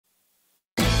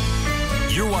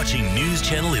You're watching News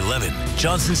Channel 11,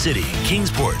 Johnson City,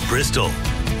 Kingsport, Bristol.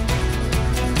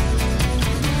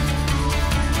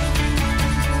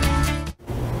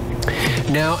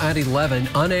 Now at 11,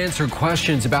 unanswered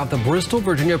questions about the Bristol,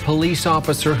 Virginia police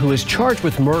officer who is charged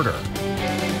with murder.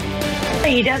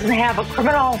 He doesn't have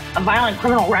a violent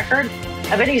criminal record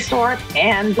of any sort,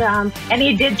 and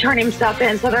he did turn himself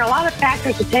in. So there are a lot of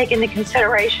factors to take into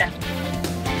consideration.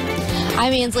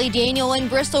 I'm Ansley Daniel in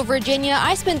Bristol, Virginia.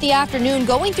 I spent the afternoon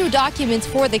going through documents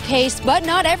for the case, but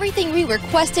not everything we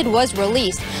requested was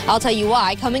released. I'll tell you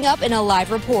why coming up in a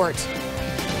live report.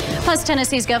 Plus,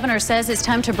 Tennessee's governor says it's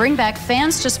time to bring back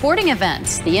fans to sporting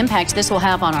events. The impact this will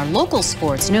have on our local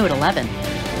sports, new at 11.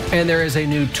 And there is a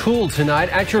new tool tonight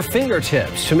at your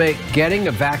fingertips to make getting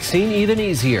a vaccine even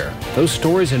easier. Those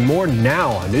stories and more now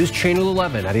on News Channel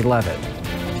 11 at 11.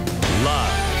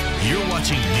 Live, you're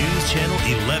watching News Channel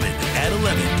 11 at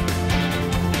 11.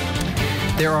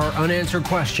 There are unanswered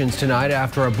questions tonight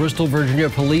after a Bristol, Virginia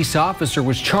police officer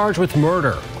was charged with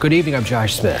murder. Good evening, I'm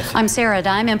Josh Smith. I'm Sarah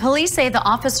Diamond. Police say the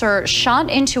officer shot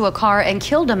into a car and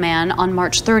killed a man on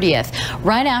March 30th.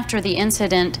 Right after the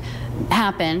incident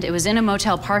happened, it was in a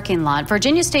motel parking lot.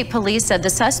 Virginia State Police said the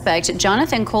suspect,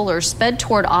 Jonathan Kohler, sped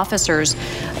toward officers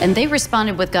and they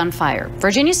responded with gunfire.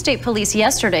 Virginia State Police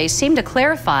yesterday seemed to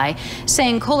clarify,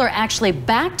 saying Kohler actually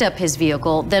backed up his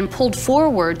vehicle, then pulled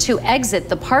forward to exit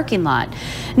the parking lot.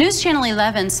 News Channel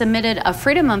 11 submitted a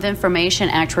Freedom of Information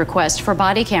Act request for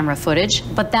body camera footage,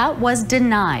 but that was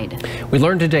denied. We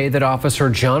learned today that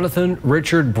Officer Jonathan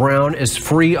Richard Brown is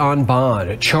free on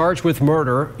bond, charged with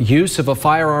murder, use of a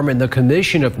firearm in the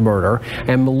commission of murder,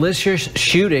 and malicious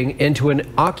shooting into an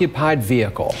occupied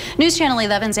vehicle. News Channel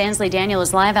 11's Ansley Daniel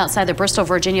is live outside the Bristol,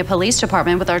 Virginia Police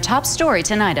Department with our top story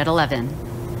tonight at 11.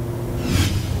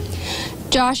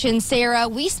 Josh and Sarah,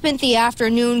 we spent the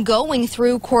afternoon going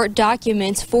through court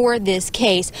documents for this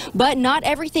case, but not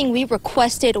everything we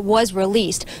requested was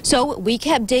released. So we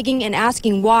kept digging and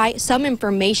asking why some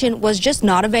information was just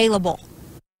not available.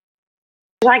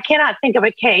 I cannot think of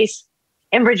a case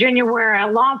in Virginia where a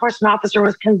law enforcement officer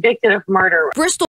was convicted of murder. Bristol